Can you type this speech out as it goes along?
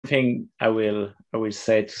thing I will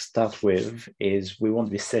say to start with is we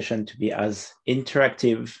want this session to be as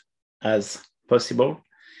interactive as possible.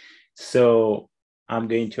 So I'm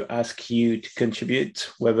going to ask you to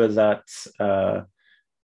contribute, whether that's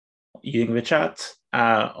using the chat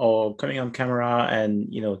or coming on camera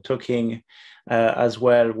and talking as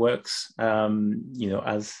well works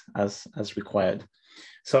as required.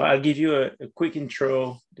 So I'll give you a quick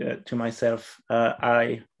intro to myself.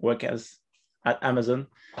 I work at Amazon.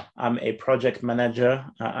 I'm a project manager.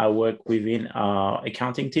 I work within our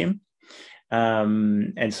accounting team.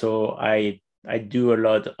 And so I do a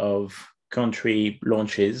lot of country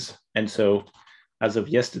launches. And so as of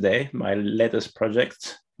yesterday, my latest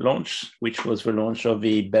project launch, which was the launch of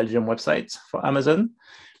the Belgium website for Amazon,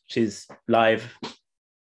 which is live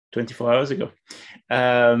 24 hours ago.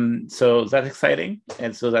 So that's exciting.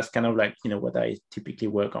 And so that's kind of like, what I typically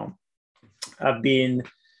work on. I've been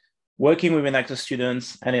working with Enactus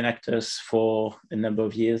students and Enactus for a number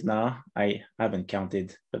of years now. I haven't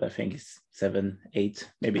counted, but I think it's 7,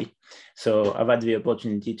 8, maybe. So I've had the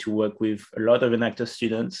opportunity to work with a lot of Enactus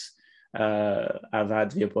students. I've had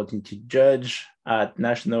the opportunity to judge at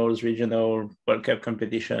nationals, regional, World Cup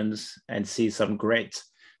competitions, and see some great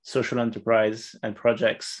social enterprise and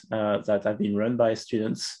projects that have been run by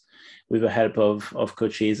students with the help of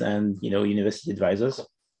coaches and university advisors.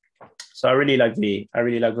 So I really like the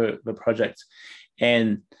project.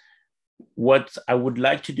 And what I would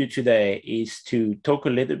like to do today is to talk a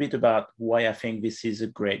little bit about why I think this is a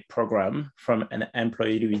great program from an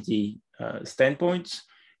employability standpoint,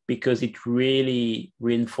 because it really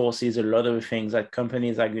reinforces a lot of the things that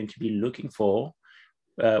companies are going to be looking for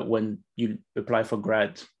when you apply for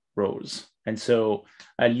grad roles. And so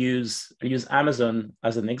I'll use Amazon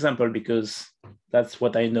as an example because that's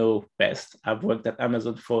what I know best. I've worked at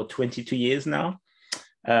Amazon for 22 years now.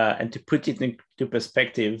 And to put it into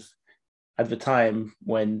perspective, at the time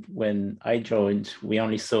when I joined, we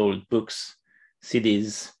only sold books,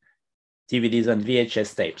 CDs, DVDs, and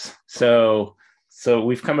VHS tapes. So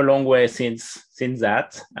we've come a long way since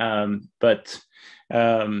that. But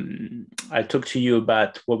I'll talk to you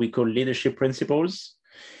about what we call leadership principles.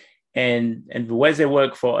 And the way they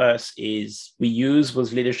work for us is we use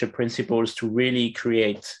those leadership principles to really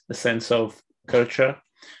create a sense of culture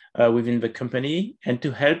within the company and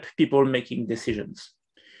to help people making decisions.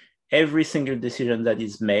 Every single decision that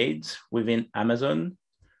is made within Amazon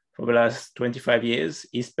for the last 25 years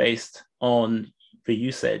is based on the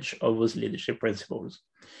usage of those leadership principles.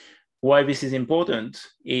 Why this is important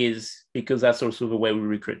is because that's also the way we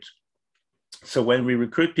recruit. So when we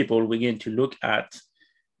recruit people, we're going to look at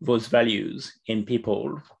those values in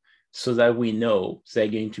people so that we know they're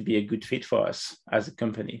going to be a good fit for us as a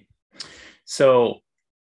company. So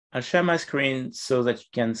I'll share my screen so that you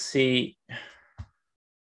can see.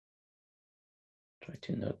 Try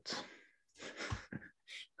to not.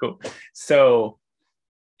 Cool. So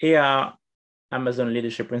here are Amazon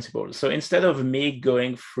leadership principles. So instead of me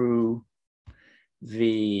going through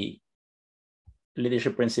the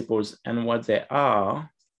leadership principles and what they are,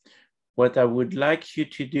 what I would like you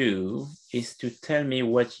to do is to tell me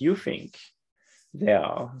what you think they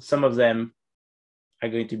are. Some of them are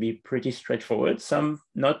going to be pretty straightforward, some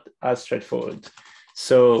not as straightforward.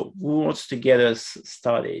 So who wants to get us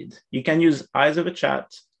started? You can use either the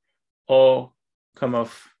chat or come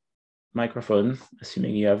off microphone,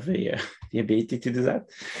 assuming you have the ability to do that.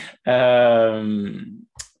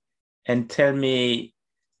 And tell me,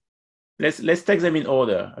 let's take them in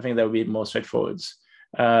order. I think that would be more straightforward.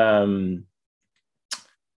 The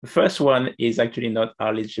first one is actually not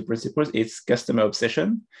our leadership principles, it's customer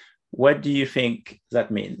obsession. What do you think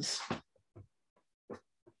that means?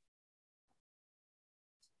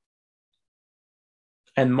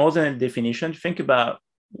 And more than a definition, think about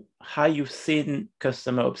how you've seen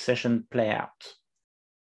customer obsession play out.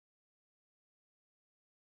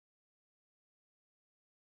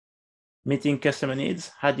 Meeting customer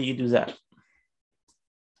needs, how do you do that?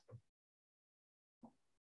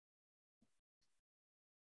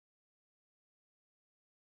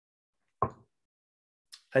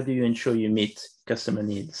 How do you ensure you meet customer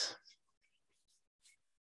needs?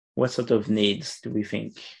 What sort of needs do we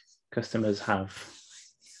think customers have?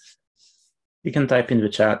 You can type in the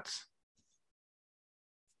chat.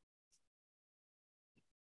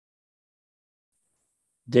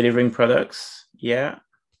 Delivering products, yeah.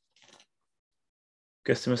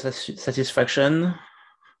 Customer satisfaction.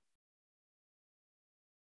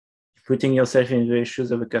 Putting yourself in the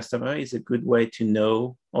shoes of a customer is a good way to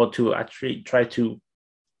know or to actually try to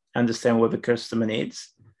understand what the customer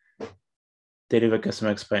needs. Deliver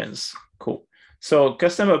customer experience. Cool. So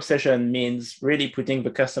customer obsession means really putting the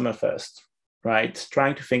customer first, right?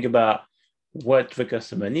 Trying to think about what the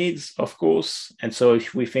customer needs, of course. And so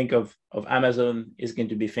if we think of Amazon, it's going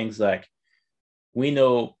to be things like, we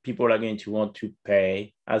know people are going to want to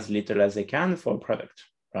pay as little as they can for a product,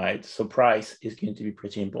 right? So price is going to be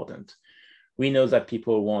pretty important. We know that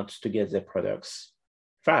people want to get their products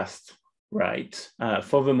fast, right?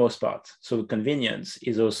 For the most part. So convenience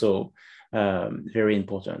is also very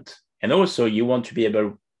important. And also you want to be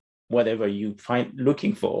able, whatever you find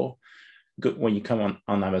looking for when you come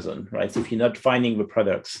on Amazon, right? So if you're not finding the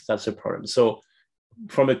products, that's a problem. So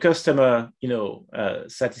from a customer,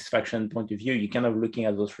 satisfaction point of view, you're kind of looking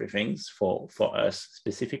at those three things for us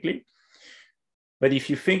specifically. But if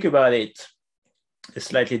you think about it a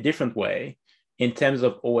slightly different way, in terms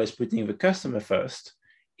of always putting the customer first,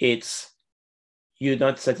 it's you're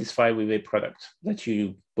not satisfied with a product that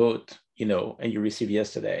you bought, and you received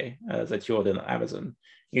yesterday that you ordered on Amazon.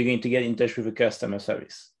 You're going to get in touch with the customer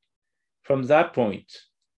service. From that point,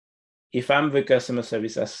 if I'm the customer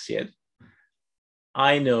service associate,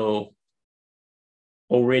 I know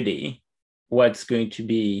already what's going to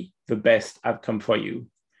be the best outcome for you.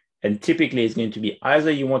 And typically it's going to be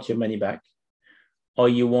either you want your money back or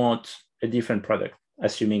you want a different product,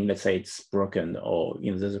 assuming, let's say, it's broken or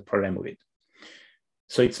there's a problem with it.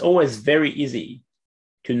 So it's always very easy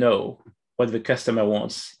to know what the customer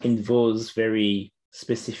wants in those very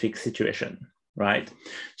specific situations, right?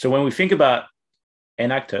 So when we think about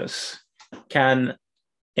Enactus, can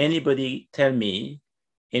anybody tell me,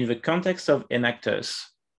 in the context of Enactus,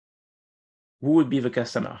 who would be the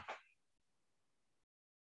customer?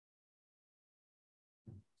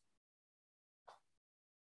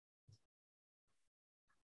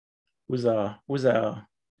 Who's our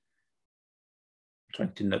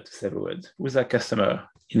trying to not to say the word. Who's our customer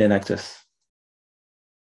in Enactus?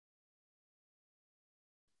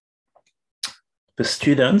 The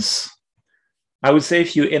students. I would say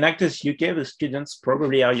if you Enactus UK, the students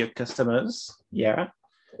probably are your customers. Yeah.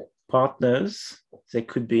 Partners. They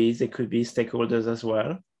could be stakeholders as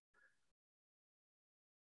well.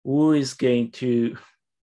 Who is going to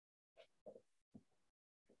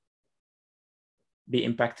be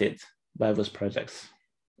impacted by those projects?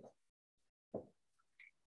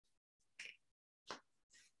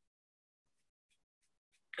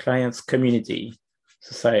 Clients, community,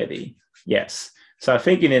 society. Yes. So I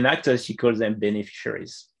think in Enactus, you call them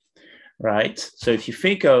beneficiaries, right? So if you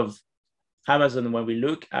think of Amazon, when we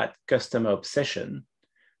look at customer obsession,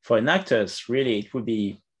 for Enactus, really, it would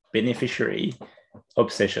be beneficiary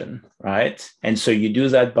obsession, right? And so you do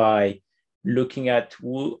that by looking at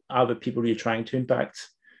who are the people you're trying to impact.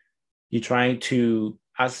 You're trying to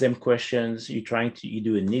ask them questions. You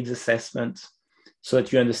do a needs assessment so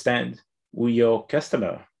that you understand who your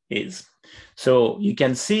customer is. So you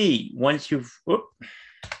can see once you've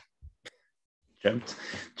jumped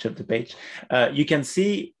the page, you can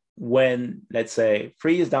see when, let's say,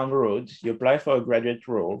 3 years down the road, you apply for a graduate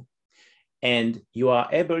role and you are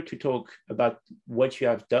able to talk about what you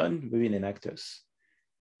have done within Enactus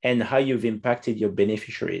and how you've impacted your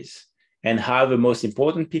beneficiaries and how the most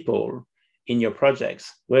important people in your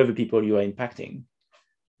projects were the people you are impacting.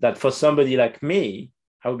 That for somebody like me,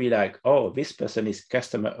 I would be like, oh, this person is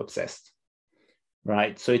customer obsessed,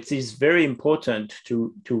 right? So it is very important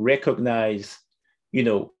to recognize,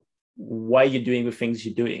 why you're doing the things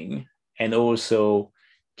you're doing and also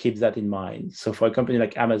keep that in mind. So for a company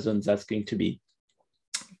like Amazon, that's going to be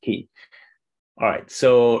key. All right,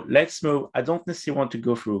 so let's move. I don't necessarily want to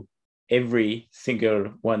go through every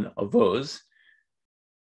single one of those,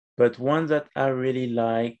 but one that I really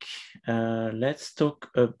like, let's talk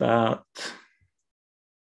about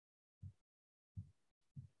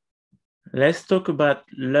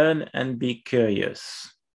learn and be curious.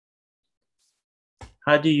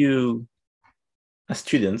 How do you, as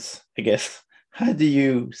students, I guess, how do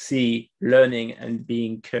you see learning and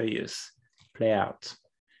being curious play out?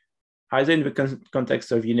 Either in the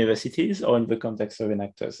context of universities or in the context of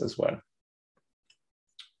Enactus as well?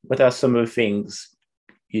 What are some of the things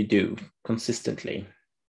you do consistently?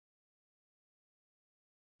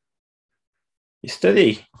 You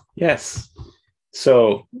study, yes.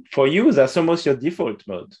 So for you, that's almost your default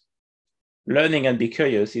mode. Learning and be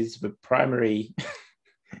curious is the primary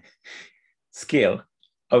skill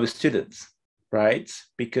of students, right?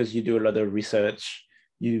 Because you do a lot of research,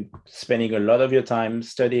 you spending a lot of your time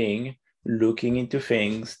studying, looking into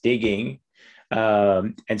things, digging.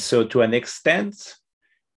 And so to an extent,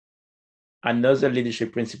 another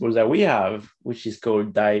leadership principle that we have, which is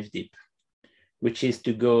called dive deep, which is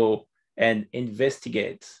to go and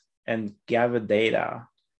investigate and gather data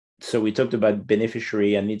So we talked about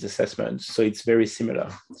beneficiary and needs assessment. So it's very similar.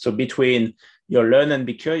 So between your learn and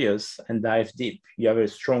be curious and dive deep, you have a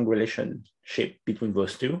strong relationship between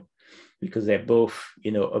those two because they're both,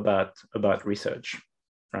 about research,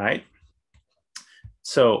 right?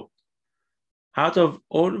 So out of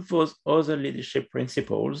all of those other leadership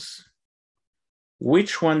principles,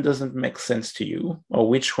 which one doesn't make sense to you, or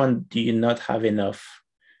which one do you not have enough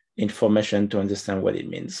information to understand what it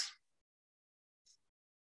means?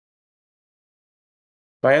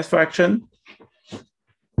 Bias for action.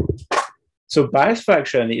 So bias for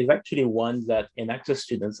action is actually one that Enactus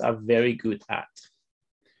students are very good at.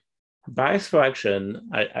 Bias for action,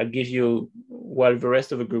 I'll give you, while the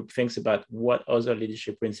rest of the group thinks about what other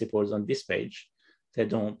leadership principles on this page, they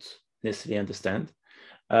don't necessarily understand.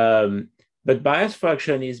 But bias for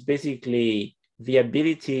action is basically the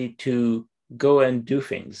ability to go and do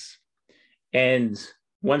things. And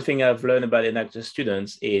one thing I've learned about Enactus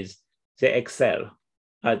students is they excel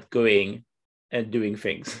at going and doing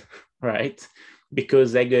things, right?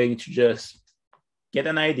 Because they're going to just get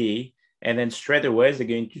an idea and then straight away they're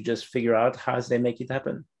going to just figure out how they make it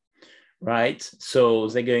happen, right? So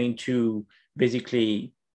they're going to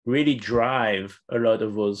basically really drive a lot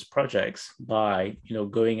of those projects by,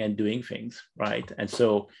 going and doing things, right? And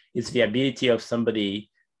so it's the ability of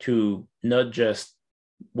somebody to not just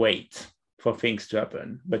wait for things to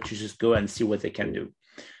happen, but to just go and see what they can do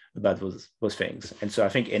about those things. And so I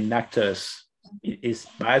think Enactus is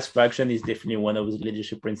bias for action is definitely one of those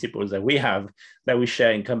leadership principles that we have, that we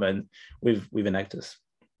share in common with Enactus.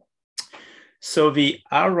 So the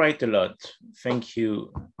I write a lot, thank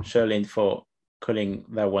you, Charlene, for calling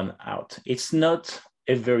that one out. It's not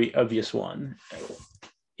a very obvious one,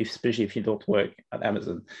 especially if you don't work at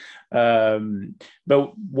Amazon.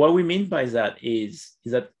 But what we mean by that is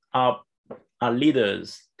that our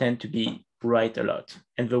leaders tend to be write a lot.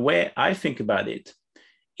 And the way I think about it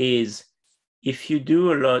is, if you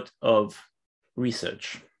do a lot of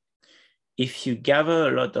research, if you gather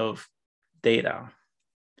a lot of data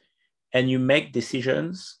and you make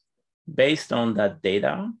decisions based on that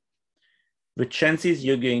data, the chances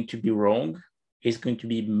you're going to be wrong is going to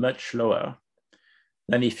be much lower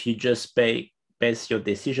than if you just base your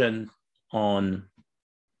decision on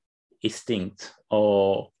instinct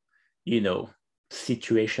or,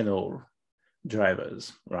 situational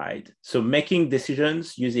drivers, right? So making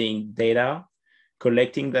decisions using data,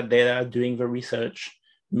 collecting that data, doing the research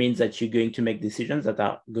means that you're going to make decisions that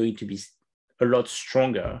are going to be a lot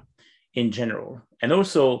stronger in general. And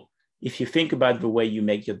also, if you think about the way you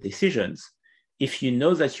make your decisions, if you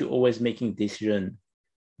know that you're always making decisions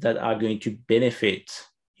that are going to benefit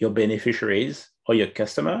your beneficiaries or your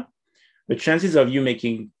customer, the chances of you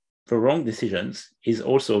making the wrong decisions is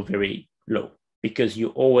also very low, because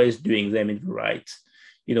you're always doing them in the right,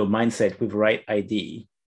 mindset, with the right idea,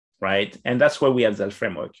 right? And that's why we have that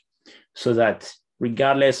framework, so that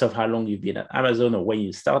regardless of how long you've been at Amazon or when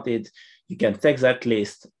you started, you can take that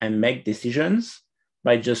list and make decisions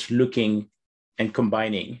by just looking and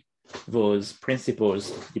combining those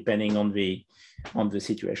principles depending on the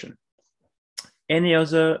situation. Any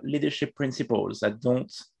other leadership principles that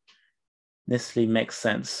don't necessarily make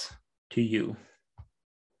sense to you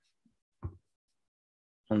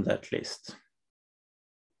on that list?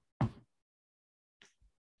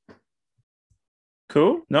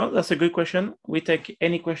 Cool. No, that's a good question. We take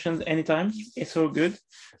any questions anytime. It's all good.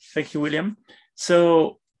 Thank you, William.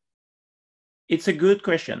 So it's a good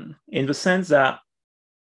question in the sense that,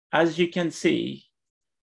 as you can see,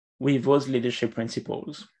 with those leadership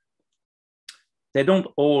principles, they don't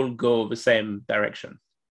all go the same direction,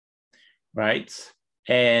 right?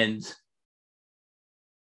 And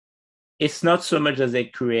it's not so much that they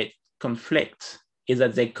create conflict, is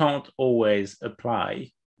that they can't always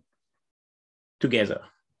apply together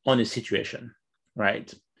on a situation,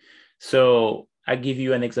 right? So I'll give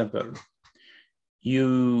you an example.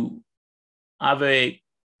 You have a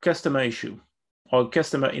customer issue or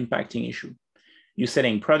customer impacting issue. You're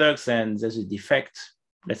selling products and there's a defect.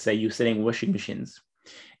 Let's say you're selling washing machines,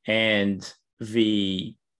 and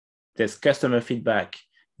there's customer feedback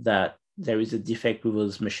that there is a defect with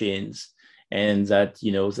those machines, and that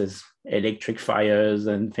there's electric fires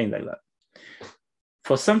and things like that.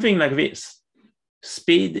 For something like this,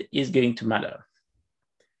 speed is going to matter,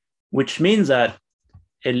 which means that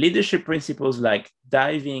a leadership principles like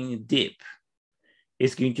diving deep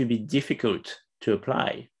is going to be difficult to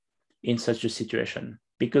apply in such a situation,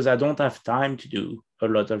 because I don't have time to do a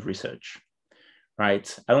lot of research,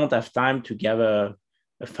 right? I don't have time to gather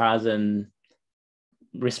 1,000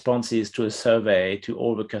 responses to a survey to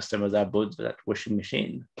all the customers that bought that washing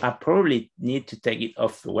machine. I probably need to take it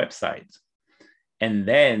off the website. And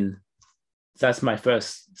then that's my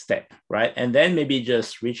first step, right? And then maybe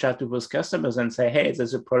just reach out to those customers and say, hey,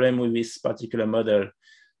 there's a problem with this particular model.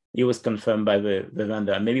 It was confirmed by the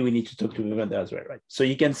vendor. Maybe we need to talk to the vendor as well, right? So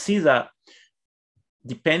you can see that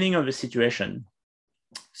depending on the situation,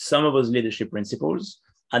 some of those leadership principles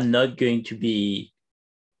are not going to be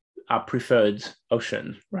our preferred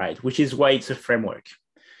option, right? Which is why it's a framework.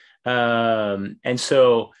 And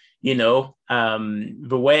so, the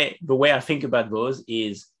way I think about those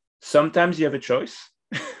is sometimes you have a choice,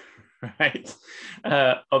 right?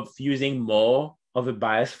 Of using more of a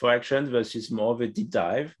bias for action versus more of a deep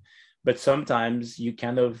dive. But sometimes you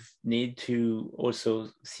kind of need to also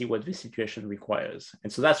see what the situation requires.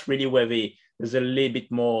 And so that's really where there's a little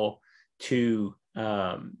bit more to,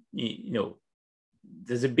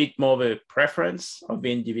 there's a bit more of a preference of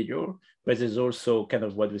the individual, but there's also kind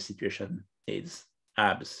of what the situation is.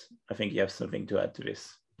 Abs, I think you have something to add to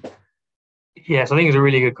this. Yes, I think it's a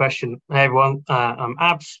really good question. Hey everyone, I'm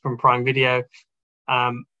Abs from Prime Video.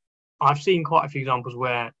 I've seen quite a few examples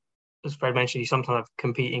where, as Fred mentioned, you sometimes have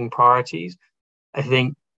competing priorities. I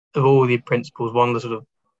think of all the principles, one of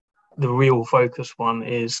the real focus one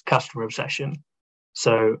is customer obsession.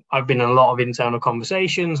 So I've been in a lot of internal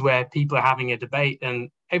conversations where people are having a debate and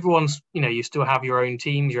everyone's, you still have your own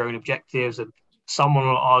teams, your own objectives, and someone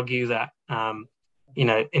will argue that,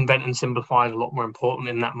 invent and simplify is a lot more important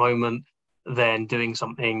in that moment than doing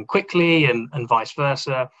something quickly and vice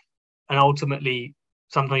versa. And ultimately,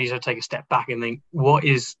 sometimes you have to take a step back and think, what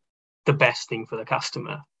is the best thing for the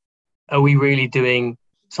customer? Are we really doing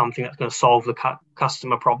something that's going to solve the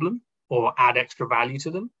customer problem or add extra value to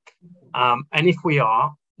them? And if we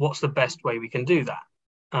are, what's the best way we can do that?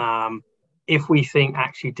 If we think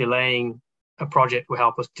actually delaying a project will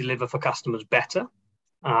help us deliver for customers better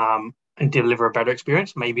and deliver a better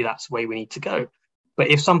experience, maybe that's the way we need to go. But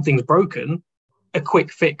if something's broken, a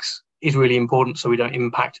quick fix is really important so we don't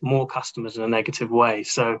impact more customers in a negative way.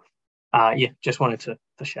 So just wanted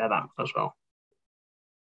to share that as well.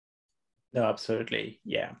 No, absolutely.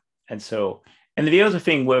 Yeah. And the other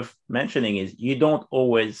thing worth mentioning is you don't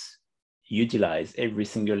always utilize every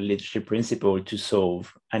single leadership principle to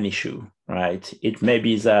solve an issue, right? It may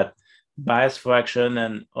be that bias for action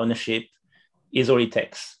and ownership is all it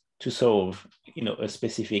takes to solve, a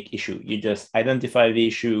specific issue. You just identify the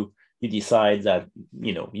issue, you decide that,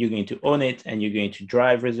 you're going to own it and you're going to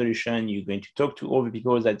drive resolution. You're going to talk to all the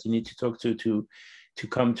people that you need to talk to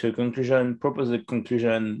come to a conclusion, propose a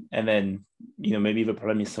conclusion, and then, maybe the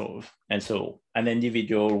problem is solved. And so an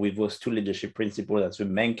individual with those two leadership principles, that's the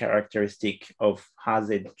main characteristic of how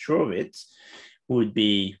they drove it, would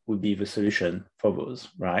be the solution for those,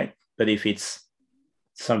 right? But if it's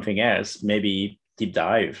something else, maybe deep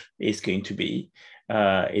dive is going to be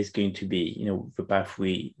the path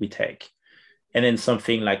we take. And then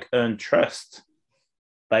something like earn trust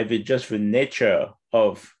by just the nature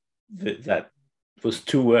of those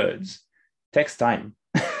two words takes time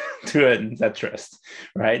to earn that trust,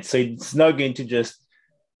 right? So it's not going to just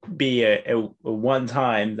be a one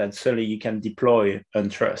time that suddenly you can deploy earn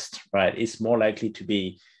trust, right? It's more likely to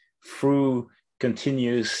be through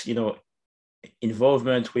continuous,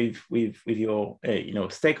 involvement with your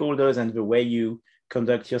stakeholders and the way you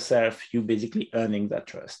conduct yourself, you basically earning that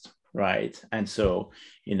trust, right? And so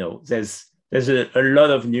there's a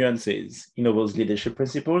lot of nuances in those leadership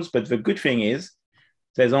principles, but the good thing is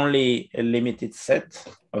there's only a limited set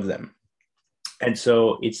of them, and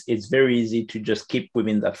so it's very easy to just keep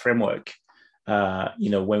within that framework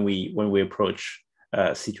when we approach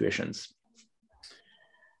situations.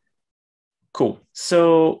 Cool.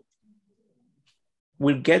 So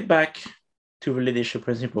we'll get back to the leadership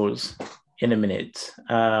principles in a minute.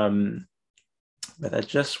 But I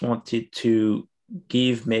just wanted to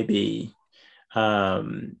give maybe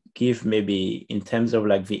in terms of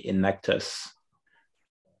like the Enactus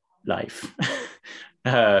life,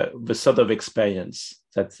 the sort of experience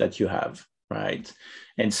that you have, right?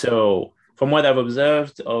 And so from what I've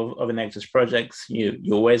observed of Enactus projects,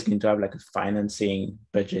 you're always going to have like a financing,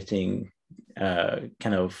 budgeting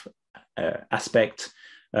kind of aspect,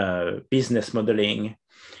 business modeling,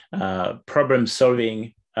 problem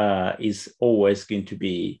solving is always going to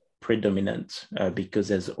be predominant because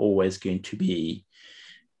there's always going to be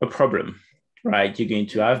a problem, right? You're going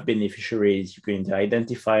to have beneficiaries, you're going to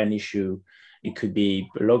identify an issue. It could be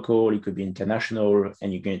local, it could be international,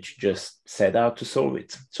 and you're going to just set out to solve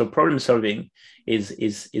it. So problem solving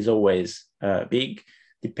is always big.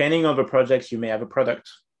 Depending on the project, you may have a product,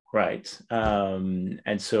 right?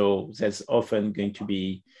 And so there's often going to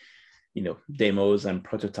be, demos and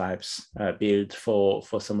prototypes built for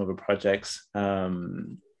some of the projects.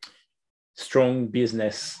 Strong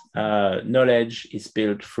business knowledge is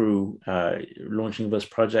built through launching those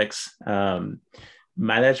projects.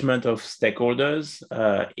 Management of stakeholders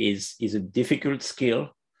is a difficult skill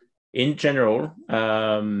in general,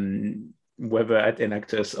 whether at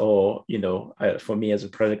Enactus or, for me as a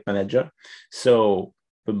project manager. So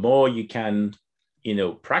the more you can,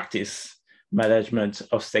 practice management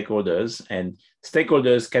of stakeholders, and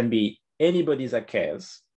stakeholders can be anybody that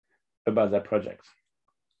cares about that project.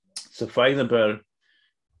 So for example,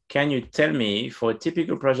 can you tell me for a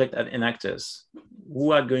typical project at Enactus,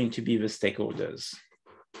 who are going to be the stakeholders?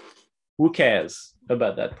 Who cares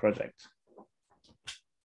about that project?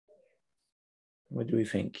 What do we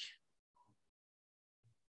think?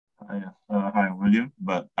 Hi, William.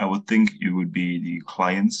 But I would think it would be the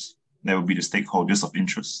clients. That would be the stakeholders of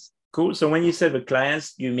interest. Cool. So when you say the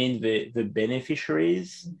clients, you mean the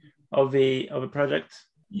beneficiaries of a project?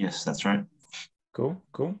 Yes, that's right. Cool.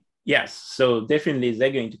 Yes. So definitely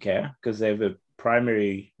they're going to care because they're the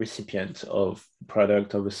primary recipient of the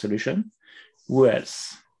product of a solution. Who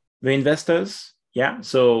else? The investors. Yeah.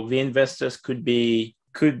 So the investors could be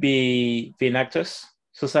the Enactus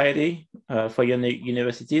Society for your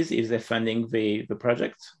universities if they're funding the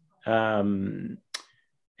project.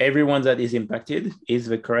 Everyone that is impacted is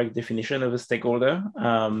the correct definition of a stakeholder.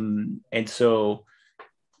 And so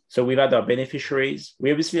without our beneficiaries, we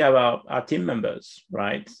obviously have our team members,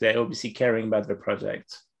 right? They're obviously caring about the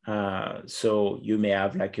project. So you may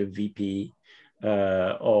have like a VP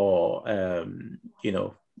or,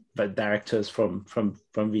 the directors from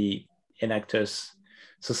the Enactus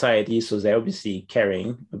Society. So they're obviously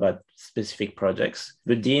caring about specific projects.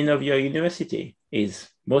 The dean of your university is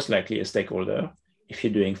most likely a stakeholder if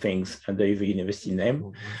you're doing things under the university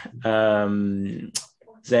name. Then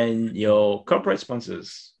your corporate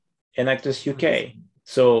sponsors, Enactus UK.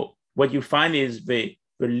 So what you find is the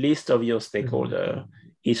list of your stakeholder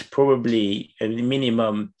is probably a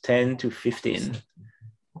minimum 10 to 15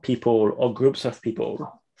 people or groups of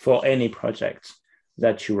people for any project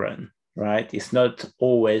that you run, right? It's not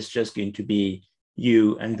always just going to be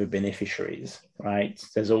you and the beneficiaries, right?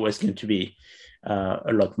 There's always going to be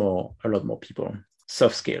a lot more people.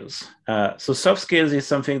 Soft skills. So soft skills is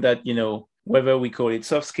something that, whether we call it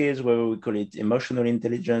soft skills, whether we call it emotional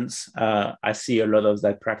intelligence, I see a lot of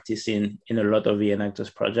that practice in a lot of the Enactus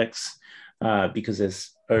projects because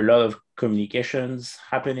there's a lot of communications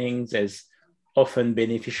happening. There's often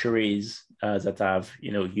beneficiaries that have,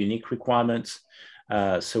 unique requirements.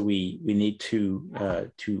 So we need to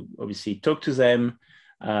obviously talk to them.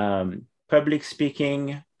 Public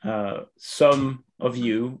speaking, some of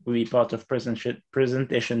you will be part of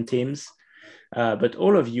presentation teams, but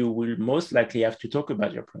all of you will most likely have to talk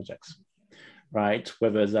about your projects, right?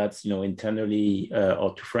 Whether that's, internally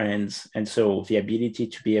or to friends. And so the ability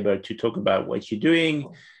to be able to talk about what you're doing,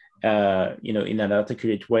 in an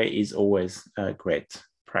articulate way is always a great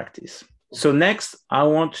practice. So next, I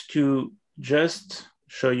want to just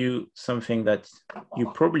show you something that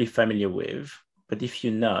you're probably familiar with, but if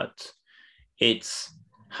you're not, it's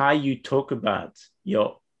how you talk about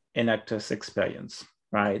your Enactus experience,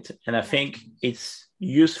 right? And I think it's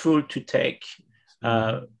useful to take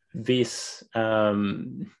this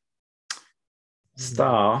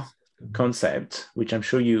STAR concept, which I'm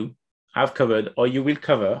sure you have covered or you will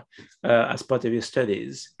cover as part of your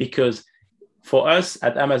studies, because for us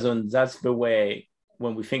at Amazon, that's the way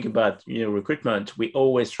when we think about recruitment, we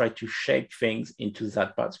always try to shape things into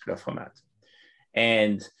that particular format.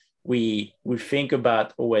 And we think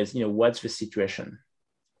about always, what's the situation,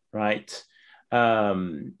 right?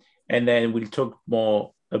 And then we'll talk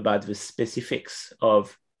more about the specifics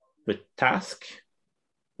of the task,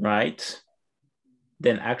 right?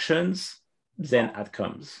 Then actions, then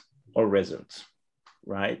outcomes or results,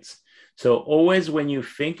 right? So always when you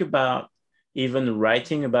think about even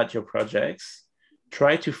writing about your projects,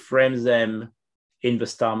 try to frame them in the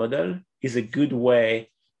STAR model is a good way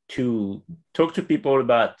to talk to people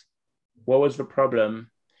about what was the problem,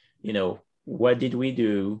 what did we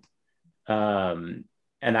do, and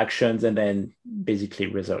actions, and then basically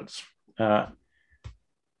results.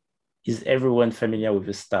 Is everyone familiar with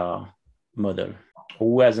the STAR model?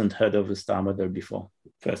 Who hasn't heard of the STAR model before?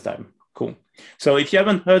 First time. Cool. So if you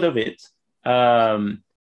haven't heard of it,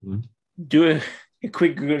 do a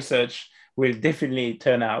quick Google search. Will definitely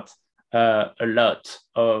turn out a lot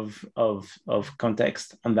of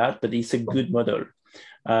context on that, but it's a good model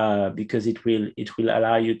because it will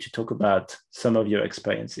allow you to talk about some of your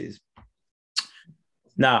experiences.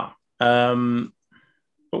 Now, oh,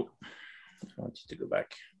 I want you to go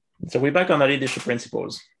back. So we're back on the leadership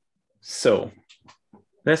principles. So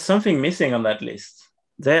there's something missing on that list.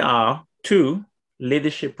 There are 2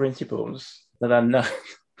 leadership principles that are not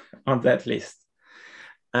on that list.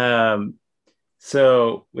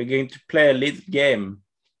 So we're going to play a little game.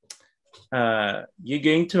 You're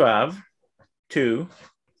going to have to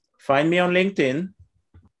find me on LinkedIn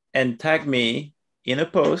and tag me in a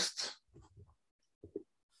post.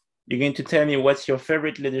 You're going to tell me what your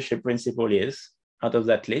favorite leadership principle is out of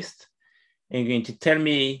that list. And you're going to tell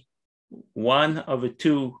me one of the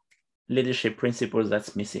 2 leadership principles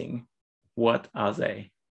that's missing. What are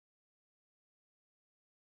they?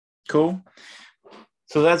 Cool.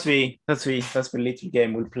 So that's the little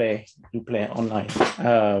game we'll play online.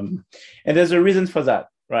 And there's a reason for that,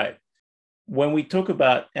 right? When we talk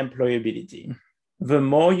about employability, the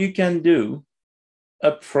more you can do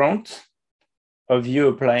upfront of you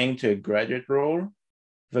applying to a graduate role,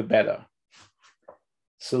 the better.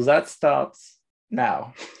 So that starts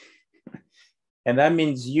now. And that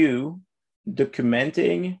means you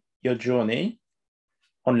documenting your journey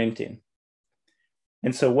on LinkedIn.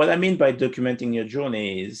 And so what I mean by documenting your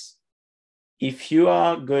journey is if you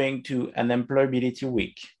are going to an employability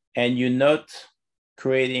week and you're not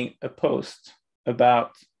creating a post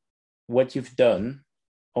about what you've done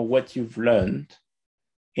or what you've learned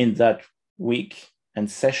in that week and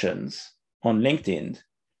sessions on LinkedIn,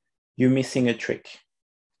 you're missing a trick.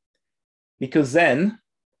 Because then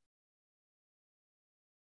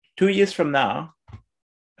 2 years from now,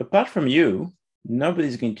 apart from you,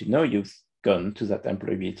 nobody's going to know you've gone to that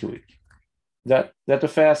employability week. That a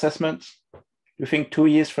fair assessment? You think 2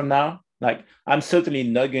 years from now? Like, I'm certainly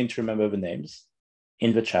not going to remember the names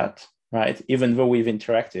in the chat, right? Even though we've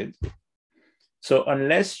interacted. So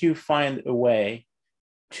unless you find a way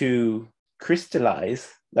to crystallize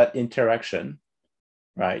that interaction,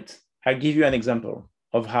 right? I'll give you an example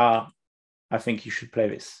of how I think you should play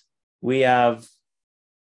this. We have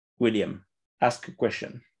William ask a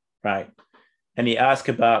question, right? And he asked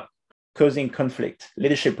about causing conflict,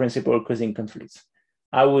 leadership principle causing conflicts.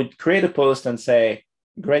 I would create a post and say,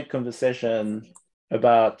 great conversation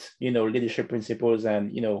about, leadership principles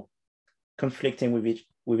and, conflicting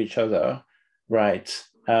with each other, right?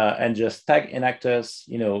 And just tag Enactus,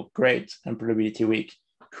 great employability week,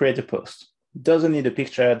 create a post. Doesn't need a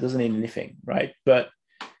picture, doesn't need anything, right? But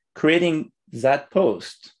creating that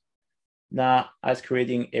post now as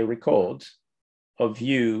creating a record of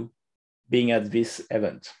you being at this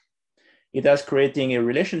event. It has creating a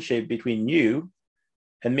relationship between you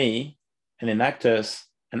and me and Enactus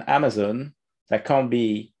and Amazon that can't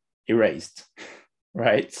be erased,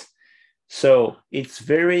 right? So it's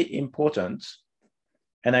very important.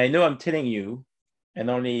 And I know I'm telling you, and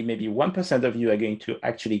only maybe 1% of you are going to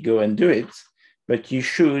actually go and do it, but you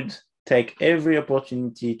should take every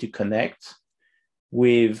opportunity to connect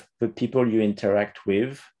with the people you interact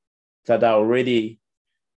with that are already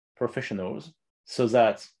professionals, so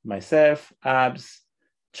that myself, Abs,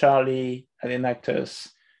 Charlie, and Enactus,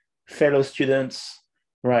 fellow students,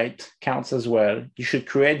 right, counts as well. You should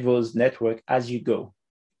create those networks as you go.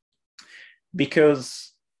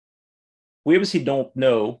 Because we obviously don't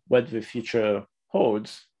know what the future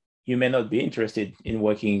holds. You may not be interested in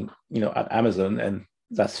working, at Amazon, and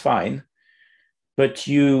that's fine. But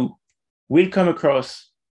you will come across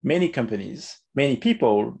many companies, many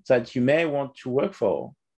people that you may want to work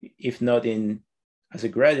for, if not as a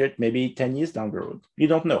graduate, maybe 10 years down the road. You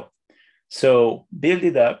don't know. So build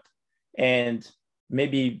it up, and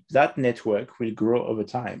maybe that network will grow over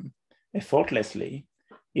time effortlessly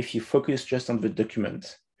if you focus just on the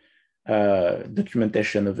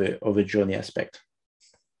documentation of a journey aspect.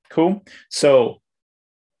 Cool. So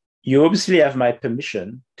you obviously have my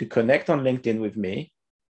permission to connect on LinkedIn with me,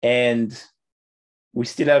 and we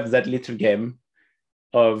still have that little game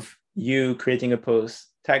of you creating a post,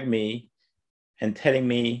 tag me, and telling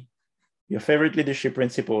me your favorite leadership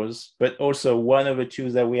principles, but also one of the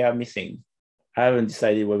 2 that we are missing. I haven't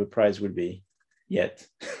decided what the prize will be yet.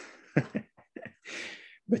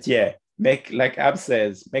 But yeah, like Ab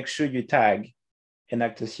says, make sure you tag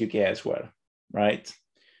Enactus UK as well, right?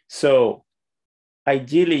 So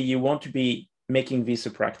ideally, you want to be making this a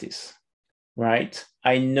practice, right?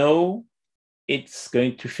 I know it's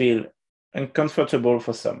going to feel uncomfortable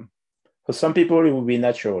for some. For some people, it will be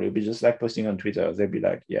natural. It'll be just like posting on Twitter. They'll be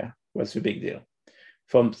like, yeah, what's the big deal?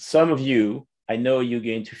 From some of you, I know you're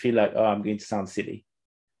going to feel like, oh, I'm going to sound silly.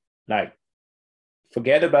 Like,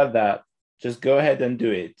 forget about that. Just go ahead and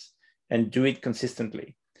do it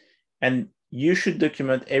consistently. And you should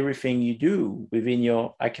document everything you do within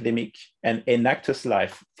your academic and Enactus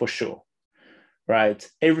life for sure, right?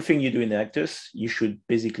 Everything you do in Enactus, you should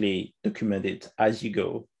basically document it as you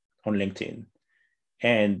go on LinkedIn.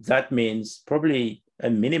 And that means probably a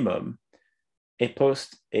minimum, a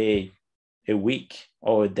post a week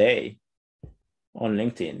or a day on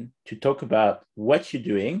LinkedIn to talk about what you're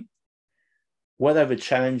doing, what are the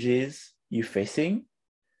challenges you're facing,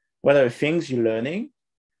 what are the things you're learning,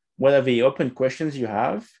 what are the open questions you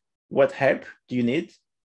have, what help do you need?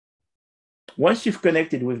 Once you've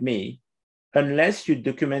connected with me, unless you're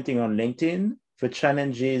documenting on LinkedIn the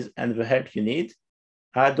challenges and the help you need,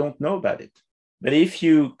 I don't know about it. But if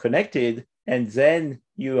you connected and then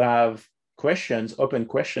you have questions, open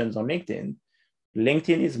questions on LinkedIn,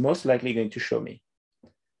 LinkedIn is most likely going to show me,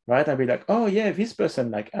 right? I'll be like, oh yeah, this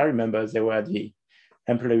person, like I remember they were at the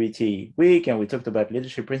Employability Week and we talked about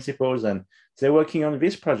leadership principles and they're working on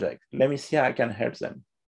this project. Let me see how I can help them.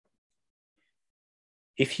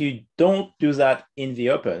 If you don't do that in the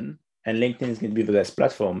open, and LinkedIn is going to be the best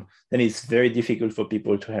platform, then it's very difficult for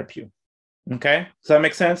people to help you. Okay, does that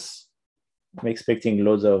make sense? I'm expecting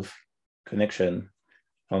loads of connection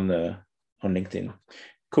on LinkedIn.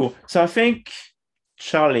 Cool. So I think,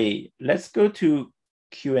 Charlie, let's go to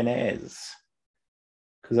Q&As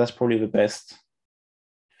because that's probably the best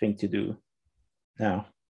thing to do now.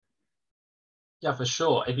 Yeah, for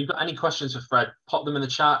sure. If you've got any questions for Fred, pop them in the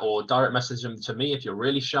chat or direct message them to me if you're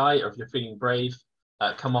really shy or if you're feeling brave.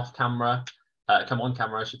 Come on camera,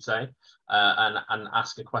 I should say, and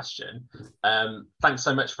ask a question. Thanks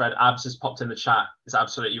so much, Fred. Abs has popped in the chat. It's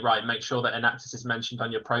absolutely right. Make sure that Enactus is mentioned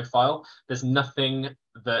on your profile. There's nothing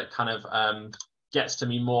that kind of gets to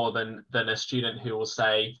me more than a student who will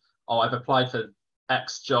say, oh, I've applied for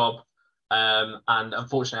X job and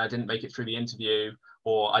unfortunately I didn't make it through the interview,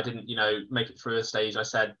 or I didn't, make it through a stage. I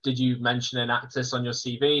said, did you mention Enactus on your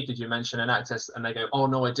CV? Did you mention Enactus? And they go, oh,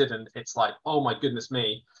 no, I didn't. It's like, oh, my goodness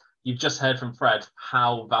me. You've just heard from Fred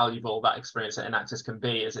how valuable that experience at Enactus can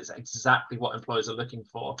be, as it's exactly what employers are looking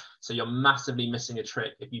for. So you're massively missing a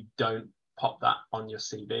trick if you don't pop that on your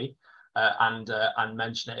CV and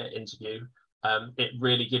mention it at interview. It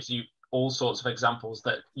really gives you all sorts of examples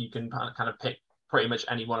that you can kind of pick pretty much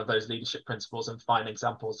any one of those leadership principles and find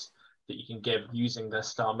examples that you can give using the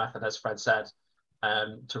STAR method, as Fred said,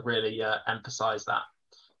 to really emphasize that.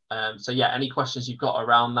 So yeah, any questions you've got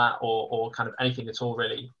around that or kind of anything at all,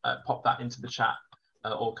 really, pop that into the chat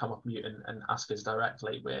or come off mute and ask us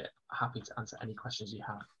directly. We're happy to answer any questions you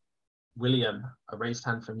have. William, a raised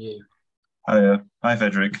hand from you. Hi,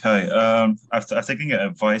 Frederick. Hi. After taking your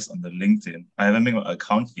advice on the LinkedIn, I haven't made my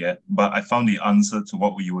account yet, but I found the answer to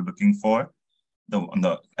what you were looking for. On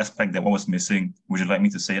the aspect that what was missing. Would you like me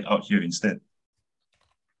to say it out here instead?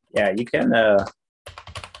 Yeah, you can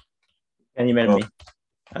email me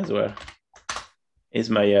as well. Is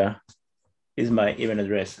my email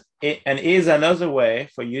address. And is another way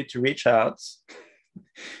for you to reach out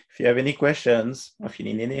if you have any questions or if you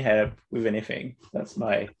need any help with anything. That's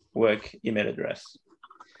my work email address.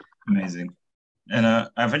 Amazing. And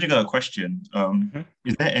I've actually got a question.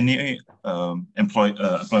 Is there any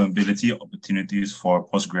employability opportunities for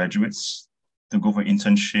postgraduates to go for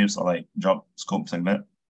internships or like job scopes like that?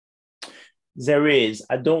 There is.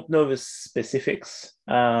 I don't know the specifics,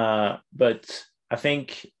 but I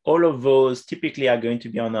think all of those typically are going to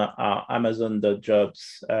be on our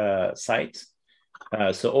Amazon.jobs site.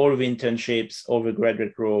 So all the internships, all the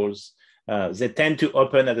graduate roles, they tend to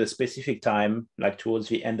open at a specific time, like towards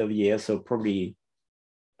the end of the year. So probably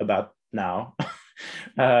about now,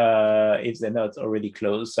 if they're not already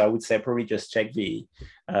closed. So I would say probably just check the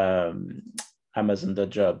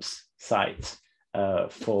Amazon.jobs site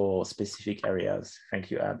for specific areas. Thank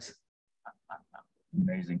you, Abs.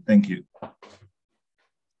 Amazing. Thank you.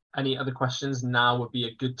 Any other questions? Now would be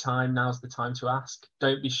a good time. Now's the time to ask.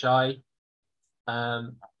 Don't be shy.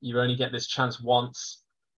 You only get this chance once.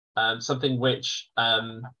 Something which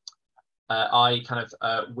I kind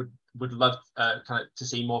of would love kind of to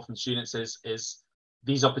see more from students is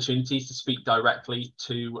these opportunities to speak directly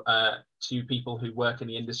to people who work in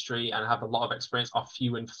the industry and have a lot of experience are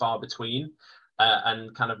few and far between.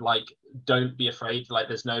 And kind of like, don't be afraid. Like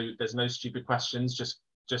there's no stupid questions. Just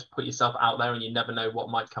put yourself out there, and you never know what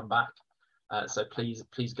might come back. So please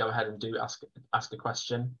go ahead and do ask a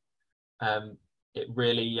question. It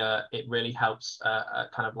really helps.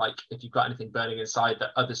 Kind of like if you've got anything burning inside that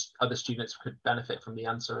other students could benefit from the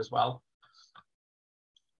answer as well.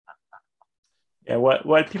 Yeah.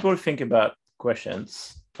 While people think about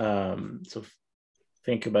questions, so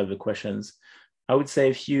think about the questions. I would say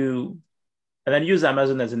if you and I'll use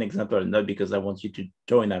Amazon as an example, not because I want you to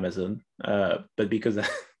join Amazon, but because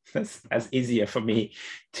that's easier for me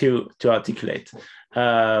to articulate.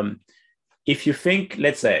 If you think,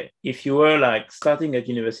 let's say, if you were like starting at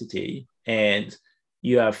university and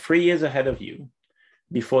you have 3 years ahead of you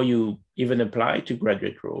before you even apply to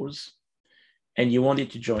graduate roles, and you wanted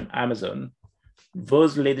to join Amazon,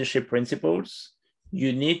 those leadership principles,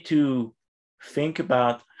 you need to think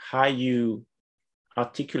about how you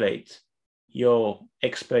articulate your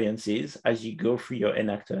experiences as you go through your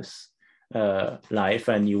Enactus life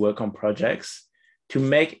and you work on projects, to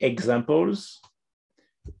make examples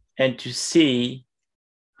and to see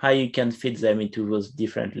how you can fit them into those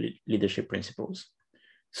different leadership principles.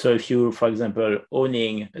 So if you, for example,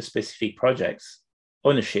 owning a specific project,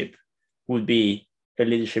 ownership would be a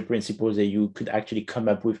leadership principle that you could actually come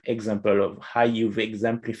up with example of how you've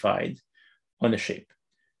exemplified ownership.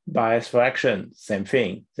 Bias for action, same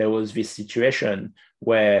thing. There was this situation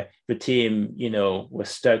where the team, was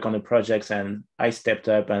stuck on the projects and I stepped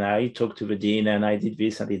up and I talked to the dean and I did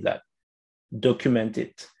this and did that. Document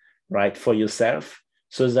it, right, for yourself,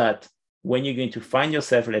 so that when you're going to find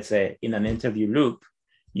yourself, let's say, in an interview loop,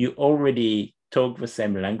 you already talk the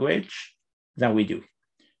same language than we do.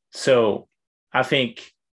 So I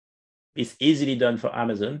think it's easily done for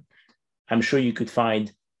Amazon. I'm sure you could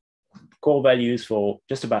find core values for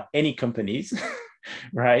just about any companies,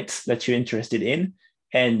 right, that you're interested in,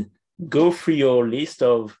 and go through your list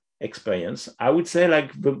of experience. I would say,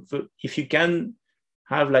 like, if you can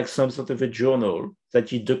have like some sort of a journal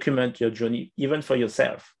that you document your journey, even for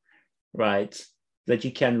yourself, right, that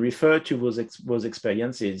you can refer to those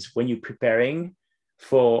experiences when you're preparing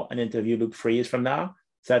for an interview loop 3 years from now.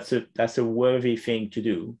 That's a worthy thing to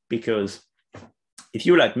do, because if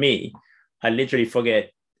you're like me, I literally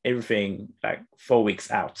forget everything like 4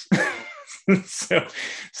 weeks out.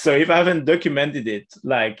 So if I haven't documented it,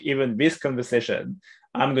 like even this conversation,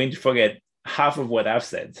 I'm going to forget half of what I've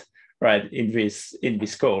said, right, in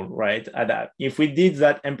this call, right? If we did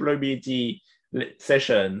that employability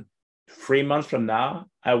session 3 months from now,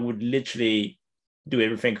 I would literally do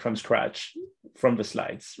everything from scratch, from the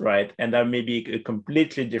slides, right? And that may be a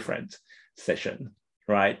completely different session,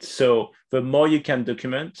 right? So the more you can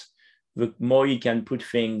document, the more you can put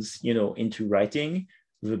things, into writing,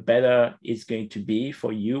 the better it's going to be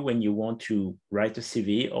for you when you want to write a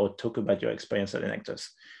CV or talk about your experience at Enactus.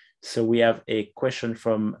 So we have a question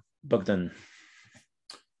from Bogdan.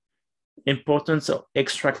 Importance of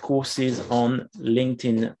extra courses on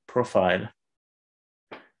LinkedIn profile.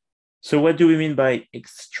 So what do we mean by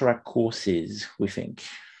extra courses, we think?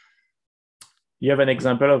 You have an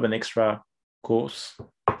example of an extra course?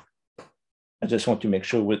 I just want to make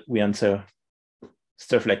sure we answer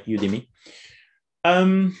stuff like Udemy.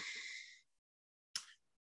 I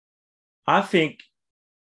think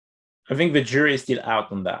the jury is still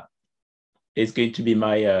out on that. It's going to be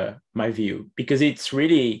my view, because it's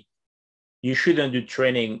really, you shouldn't do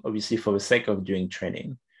training, obviously, for the sake of doing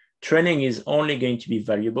training. Training is only going to be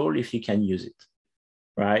valuable if you can use it,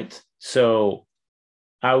 right? So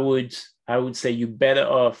I would say you're better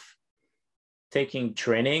off taking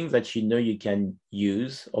training that you can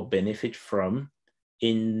use or benefit from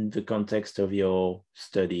in the context of your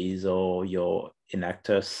studies or your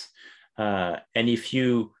Enactus. And if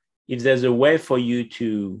there's a way for you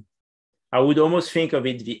to, I would almost think of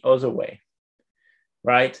it the other way,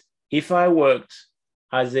 right? If I worked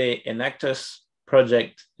as a Enactus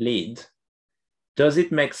project lead, does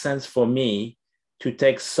it make sense for me to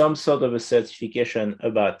take some sort of a certification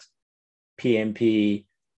about PMP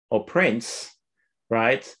or Prince,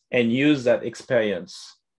 right? And use that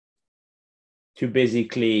experience to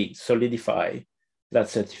basically solidify that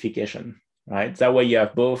certification, right? That way you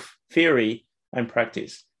have both theory and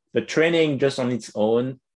practice. The training just on its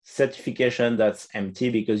own, certification that's empty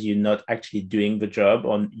because you're not actually doing the job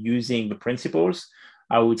on using the principles,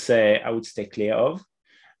 I would say I would stay clear of.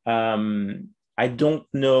 I don't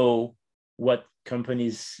know what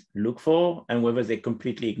companies look for and whether they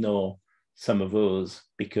completely ignore some of those,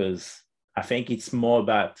 because I think it's more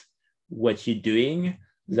about what you're doing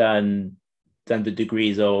than the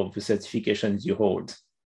degrees or the certifications you hold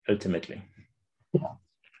ultimately. Yeah,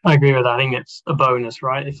 I agree with that. I think it's a bonus,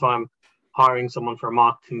 right? If I'm hiring someone for a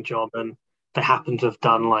marketing job and they happen to have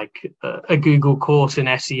done like a Google course in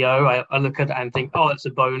SEO, I look at it and think, oh, it's a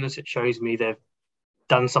bonus. It shows me they've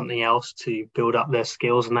done something else to build up their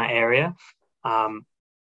skills in that area.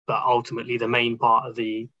 But ultimately, the main part of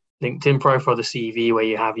the LinkedIn profile, the CV, where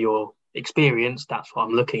you have your experience, that's what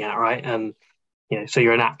I'm looking at, right? And so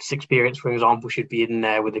your Enactus experience, for example, should be in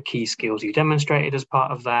there with the key skills you demonstrated as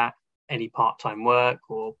part of that, any part-time work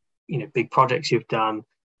or big projects you've done.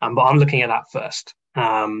 But I'm looking at that first.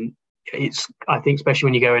 I think especially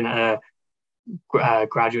when you go in at a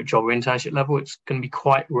graduate job or internship level, it's going to be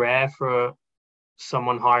quite rare for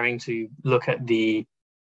someone hiring to look at the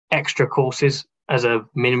extra courses as a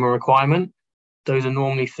minimum requirement. Those are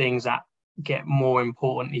normally things that get more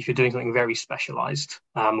important if you're doing something very specialized,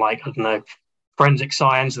 like, I don't know, forensic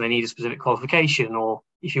science, and they need a specific qualification, or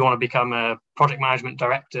if you want to become a project management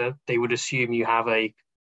director, they would assume you have a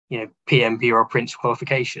PMP or a Prince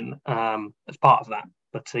qualification as part of that.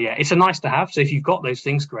 But yeah, it's a nice to have. So if you've got those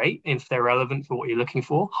things, great. If they're relevant for what you're looking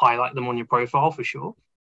for, highlight them on your profile for sure,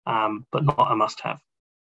 but not a must have.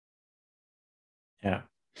 Yeah.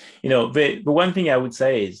 The one thing I would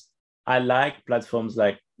say is I like platforms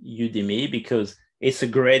like Udemy because it's a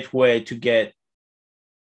great way to get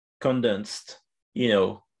condensed,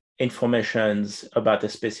 informations about a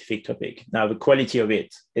specific topic. Now, the quality of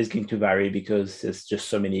it is going to vary because there's just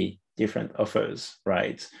so many different offers,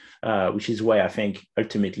 right? Which is why I think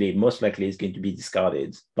ultimately, most likely, is going to be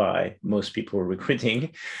discarded by most people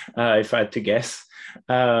recruiting, if I had to guess,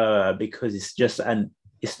 because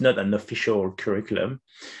it's not an official curriculum.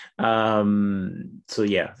 So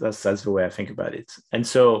yeah, that's the way I think about it. And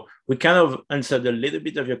so we kind of answered a little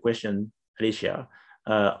bit of your question, Alicia,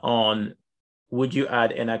 on would you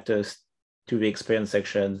add Enactus to the experience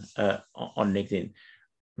section on LinkedIn?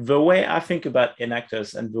 The way I think about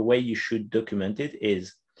Enactus and the way you should document it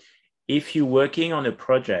is if you're working on a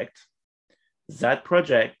project, that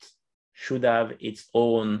project should have its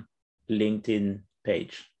own LinkedIn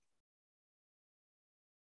page,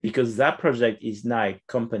 because that project is now a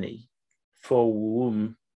company for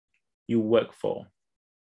whom you work for.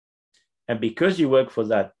 And because you work for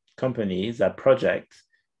that company, that project,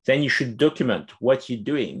 then you should document what you're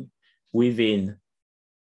doing within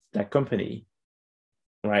that company,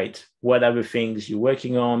 right? What are the things you're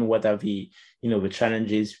working on? What are the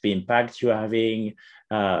challenges, the impact you're having?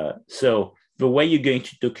 So the way you're going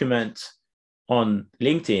to document on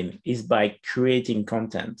LinkedIn is by creating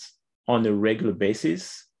content on a regular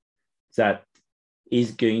basis that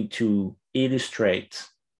is going to illustrate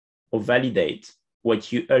or validate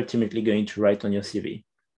what you're ultimately going to write on your CV,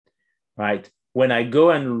 right? When I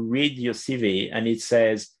go and read your CV and it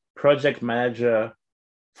says project manager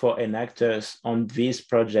for Enactus on this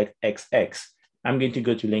project XX, I'm going to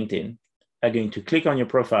go to LinkedIn. I'm going to click on your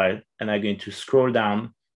profile and I'm going to scroll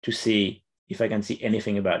down to see if I can see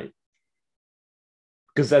anything about it.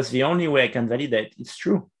 Because that's the only way I can validate it's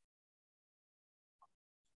true.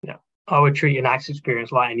 Yeah, I would treat an Enactus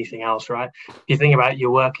experience like anything else, right? If you think about it,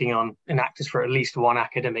 you're working on Enactus for at least one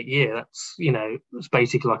academic year. That's, it's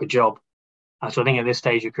basically like a job. So I think at this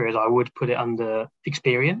stage of your careers, I would put it under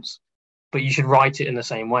experience, but you should write it in the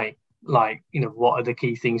same way. Like, what are the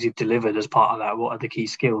key things you've delivered as part of that? What are the key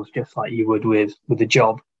skills, just like you would with a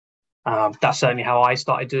job? That's certainly how I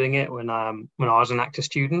started doing it when I was an actor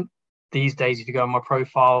student. These days, if you go on my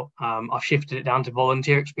profile, I've shifted it down to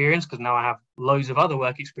volunteer experience because now I have loads of other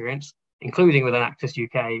work experience, including with Enactus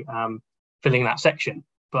UK, filling that section.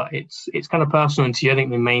 But it's kind of personal and to you. I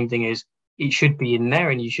think the main thing is it should be in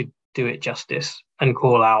there and you should do it justice and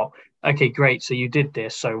call out, okay, great. So you did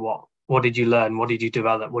this. So what? What did you learn? What did you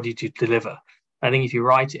develop? What did you deliver? I think if you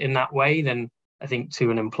write it in that way, then I think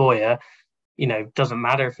to an employer, doesn't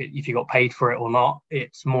matter if you got paid for it or not.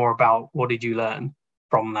 It's more about what did you learn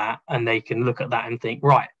from that, and they can look at that and think,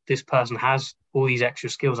 right, this person has all these extra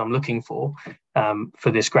skills I'm looking for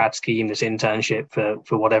this grad scheme, this internship,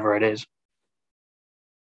 for whatever it is.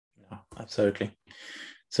 Yeah, absolutely.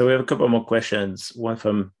 So we have a couple more questions. One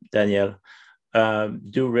from Daniel.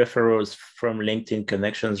 Do referrals from LinkedIn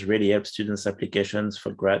connections really help students' applications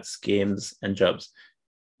for grad schemes and jobs?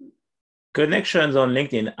 Connections on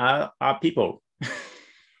LinkedIn are people,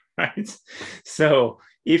 right? So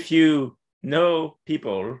if you know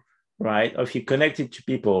people, right, or if you're connected to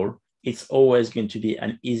people, it's always going to be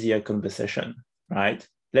an easier conversation, right?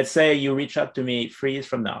 Let's say you reach out to me 3 years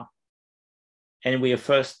from now, and we're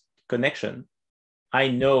first connection. I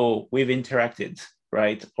know we've interacted,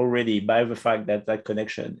 right, already by the fact that that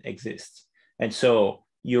connection exists. And so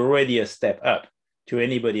you're already a step up to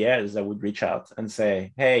anybody else that would reach out and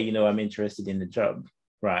say, hey, I'm interested in the job,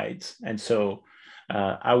 right? And so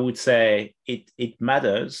I would say it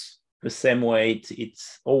matters the same way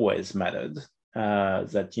it's always mattered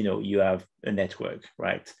that, you have a network,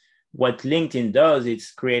 right? What LinkedIn does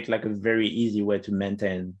is create like a very easy way to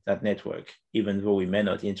maintain that network, even though we may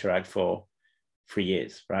not interact for 3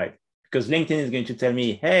 years, right? Because LinkedIn is going to tell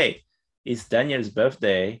me, hey, it's Daniel's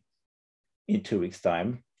birthday in 2 weeks'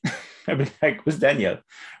 time. I'll be like, who's Daniel,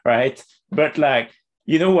 right? But like,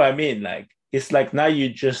 you know what I mean? Like, it's like now you're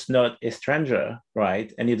just not a stranger,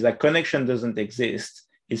 right? And if that connection doesn't exist,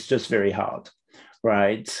 it's just very hard,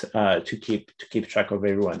 right? To keep track of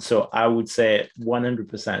everyone. So I would say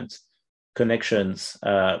 100% connections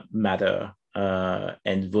matter,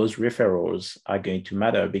 and those referrals are going to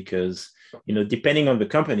matter because, you know, depending on the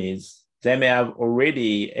companies, they may have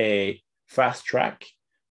already a fast track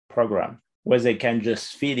program where they can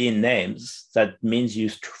just feed in names. That means you're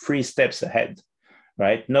 3 steps ahead,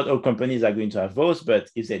 right? Not all companies are going to have those, but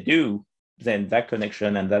if they do, then that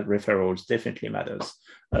connection and that referrals definitely matters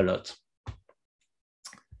a lot.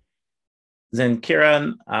 Then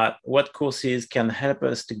Kieran, what courses can help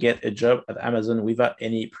us to get a job at Amazon without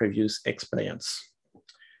any previous experience?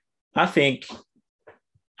 I think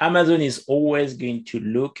Amazon is always going to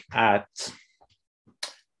look at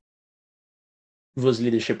those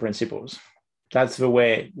leadership principles. That's the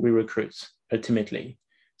way we recruit ultimately.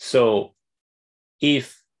 So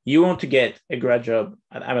if you want to get a grad job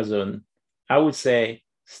at Amazon, I would say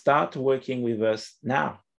start working with us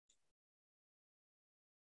now.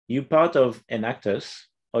 You're part of Enactus,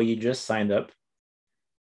 or you just signed up.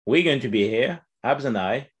 We're going to be here, Abs and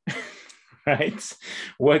I, right?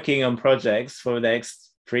 Working on projects for the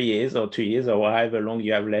next 3 years or 2 years or however long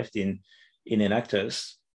you have left in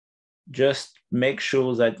Enactus. Just make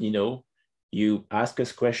sure that, you know, you ask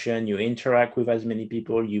us questions, you interact with as many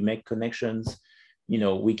people, you make connections. You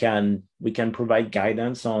know, we can provide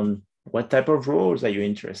guidance on what type of roles are you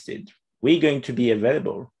interested. We're going to be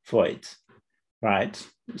available for it, right?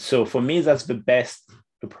 So for me, that's the best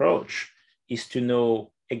approach, is to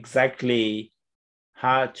know exactly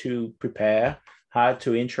how to prepare, how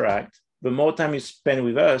to interact. The more time you spend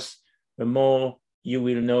with us, the more you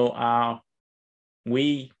will know how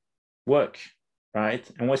we work, right?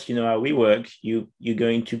 And once you know how we work, you're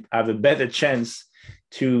going to have a better chance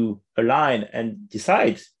to align and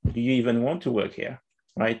decide, do you even want to work here,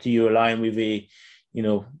 right? Do you align with the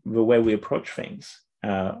way we approach things?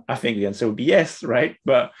 I think the answer would be yes, right?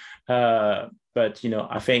 But you know,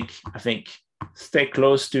 I think stay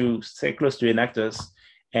close to Enactus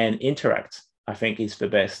and interact. I think is the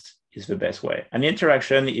best way. And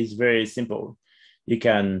interaction is very simple. You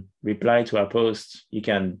can reply to our posts. You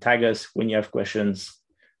can tag us when you have questions.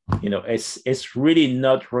 You know, it's really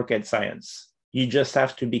not rocket science. You just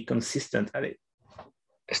have to be consistent at it.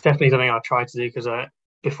 It's definitely something I try to do because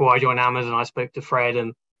before I joined Amazon, I spoke to Fred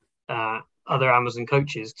and other Amazon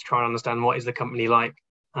coaches to try and understand what is the company like,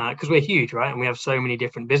 because we're huge, right? And we have so many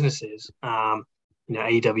different businesses, you know,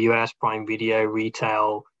 AWS, Prime Video,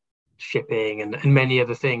 retail, shipping, and many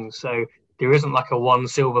other things. So there isn't like a one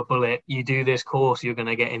silver bullet. You do this course, you're going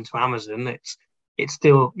to get into Amazon. It's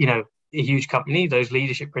still, you know, a huge company. Those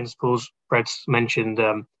leadership principles Fred's mentioned,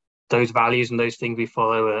 those values and those things we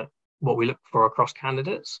follow are what we look for across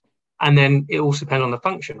candidates. And then it also depends on the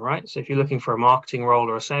function, right? So if you're looking for a marketing role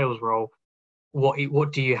or a sales role,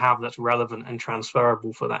 what do you have that's relevant and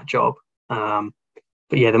transferable for that job?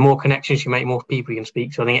 But yeah, the more connections you make, more people you can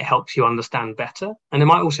speak to. I think it helps you understand better. And it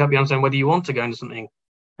might also help you understand whether you want to go into something.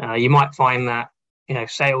 You might find that, you know,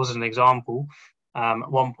 sales as an example, at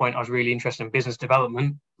one point I was really interested in business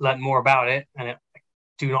development, learned more about it, and I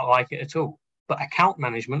do not like it at all. But account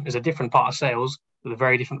management is a different part of sales with a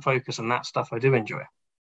very different focus, and that stuff I do enjoy.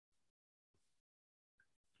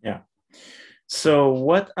 Yeah. So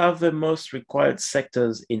what are the most required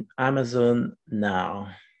sectors in Amazon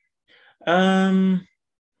now?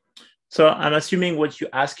 So I'm assuming what you're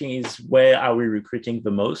asking is where are we recruiting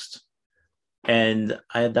the most? And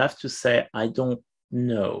I'd have to say, I don't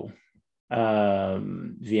know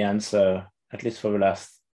the answer, at least for the last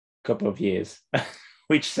couple of years,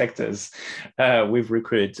 which sectors we've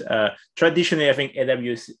recruited. Traditionally, I think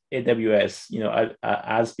AWS, you know,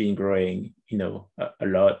 has been growing, you know, a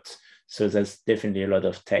lot. So there's definitely a lot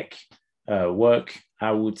of tech work.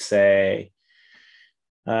 I would say,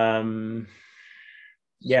 yeah,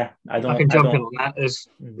 I can jump in on that.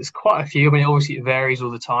 There's quite a few. I mean, obviously it varies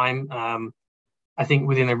all the time. I think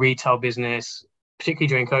within the retail business, particularly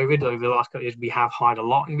during COVID, over the last couple of years, we have hired a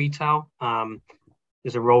lot in retail.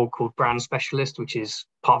 There's a role called brand specialist, which is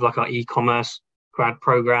part of like our e-commerce grad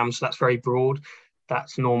program. So that's very broad.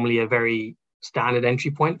 That's normally a very standard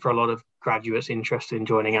entry point for a lot of graduates interested in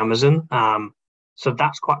joining Amazon. So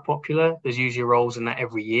that's quite popular. There's usually roles in that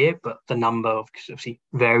every year, but the number obviously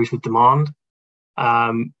varies with demand.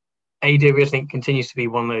 AWS, I think, continues to be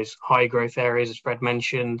one of those high growth areas, as Fred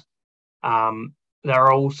mentioned.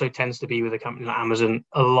 There also tends to be with a company like Amazon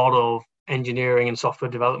a lot of engineering and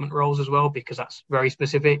software development roles as well, because that's very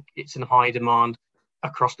specific. It's in high demand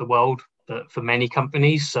across the world for many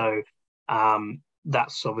companies. So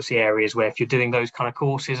that's obviously areas where if you're doing those kind of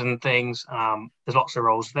courses and things, there's lots of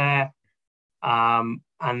roles there. And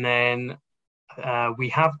then we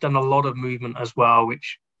have done a lot of movement as well,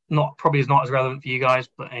 which probably is not as relevant for you guys,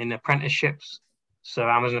 but in apprenticeships. So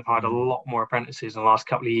Amazon have hired a lot more apprentices in the last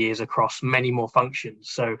couple of years across many more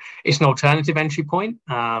functions. So it's an alternative entry point.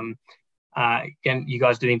 Again, you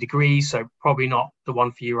guys doing degrees, so probably not the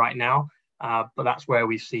one for you right now, but that's where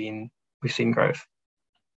we've seen growth.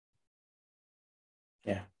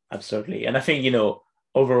 Yeah, absolutely. And I think,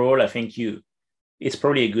 overall, I think it's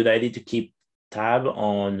probably a good idea to keep tab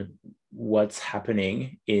on what's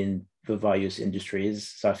happening in the various industries.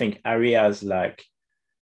 So I think areas like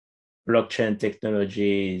blockchain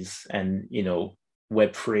technologies and,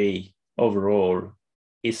 Web3 overall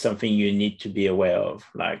is something you need to be aware of.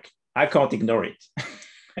 Like, I can't ignore it.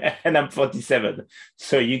 And I'm 47,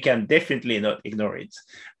 so you can definitely not ignore it.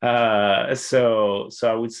 So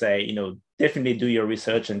I would say, definitely do your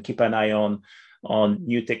research and keep an eye on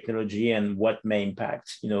new technology and what may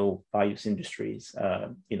impact, various industries,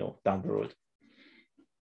 down the road.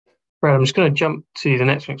 Right, I'm just going to jump to the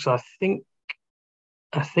next one. So I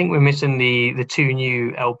think we're missing the two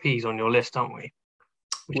new LPs on your list, aren't we?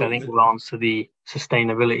 Which I think will answer the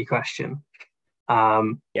sustainability question.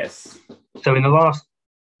 Yes. So in the last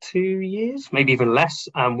 2 years, maybe even less,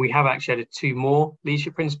 we have actually added 2 more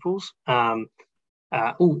leadership principles,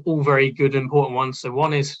 all very good and important ones. So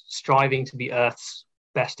one is striving to be Earth's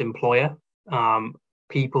best employer.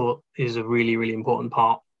 People is a really, really important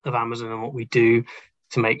part of Amazon and what we do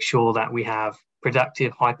to make sure that we have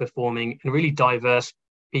productive, high-performing, and really diverse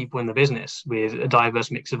people in the business with a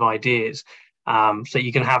diverse mix of ideas, so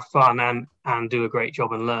you can have fun and do a great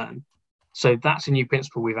job and learn. So that's a new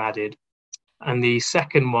principle we've added. And the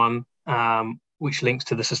second one, which links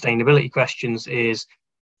to the sustainability questions, is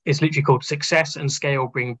literally called Success and Scale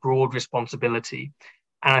Bring Broad Responsibility.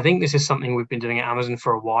 And I think this is something we've been doing at Amazon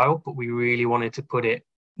for a while, but we really wanted to put it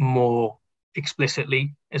more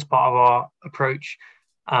explicitly as part of our approach.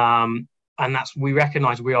 And we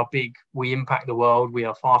recognize we are big, we impact the world, we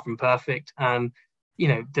are far from perfect. And,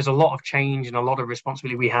 there's a lot of change and a lot of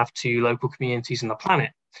responsibility we have to local communities and the planet.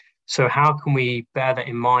 So how can we bear that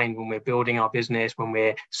in mind when we're building our business, when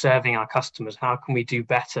we're serving our customers? How can we do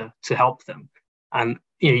better to help them? And,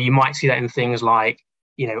 you might see that in things like,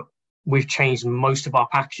 we've changed most of our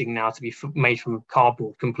packaging now to be made from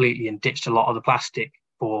cardboard completely and ditched a lot of the plastic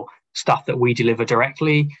for stuff that we deliver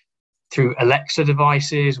directly. Through Alexa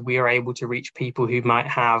devices, we are able to reach people who might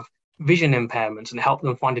have vision impairments and help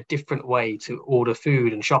them find a different way to order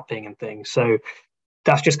food and shopping and things. So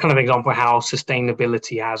that's just kind of an example of how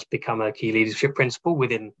sustainability has become a key leadership principle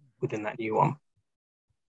within that new one.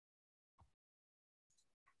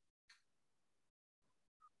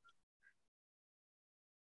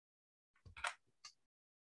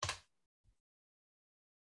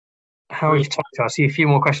 How are you talking to? I see a few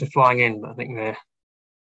more questions flying in, but I think they're...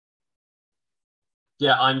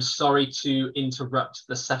 Yeah, I'm sorry to interrupt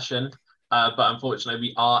the session, but unfortunately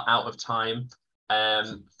we are out of time.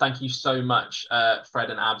 Thank you so much, Fred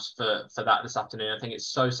and Abs, for that this afternoon. I think it's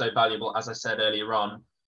so valuable, as I said earlier on,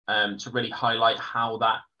 to really highlight how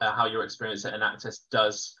your experience at Enactus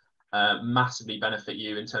does massively benefit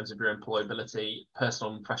you in terms of your employability,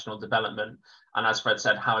 personal and professional development, and as Fred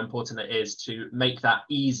said, how important it is to make that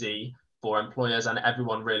easy for employers and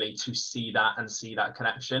everyone really to see that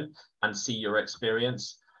connection and see your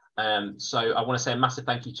experience. So I want to say a massive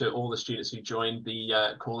thank you to all the students who joined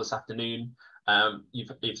the call this afternoon.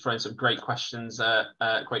 You've thrown some great questions at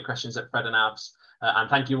Fred and Abs, and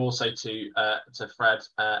thank you also to Fred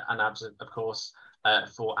and Abs, of course,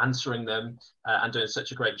 for answering them and doing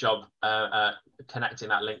such a great job connecting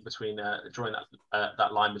that link between drawing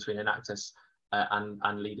that line between Enactus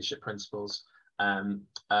and leadership principles.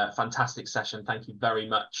 Fantastic session. Thank you very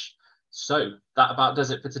much. So that about does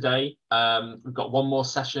it for today. We've got one more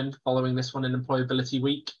session following this one in Employability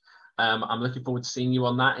Week. I'm looking forward to seeing you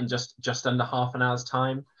on that in just under half an hour's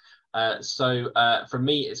time. So from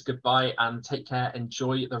me, it's goodbye and take care.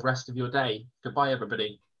 Enjoy the rest of your day. Goodbye,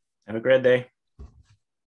 everybody. Have a great day.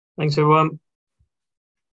 Thanks, everyone.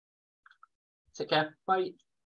 Take care. Bye.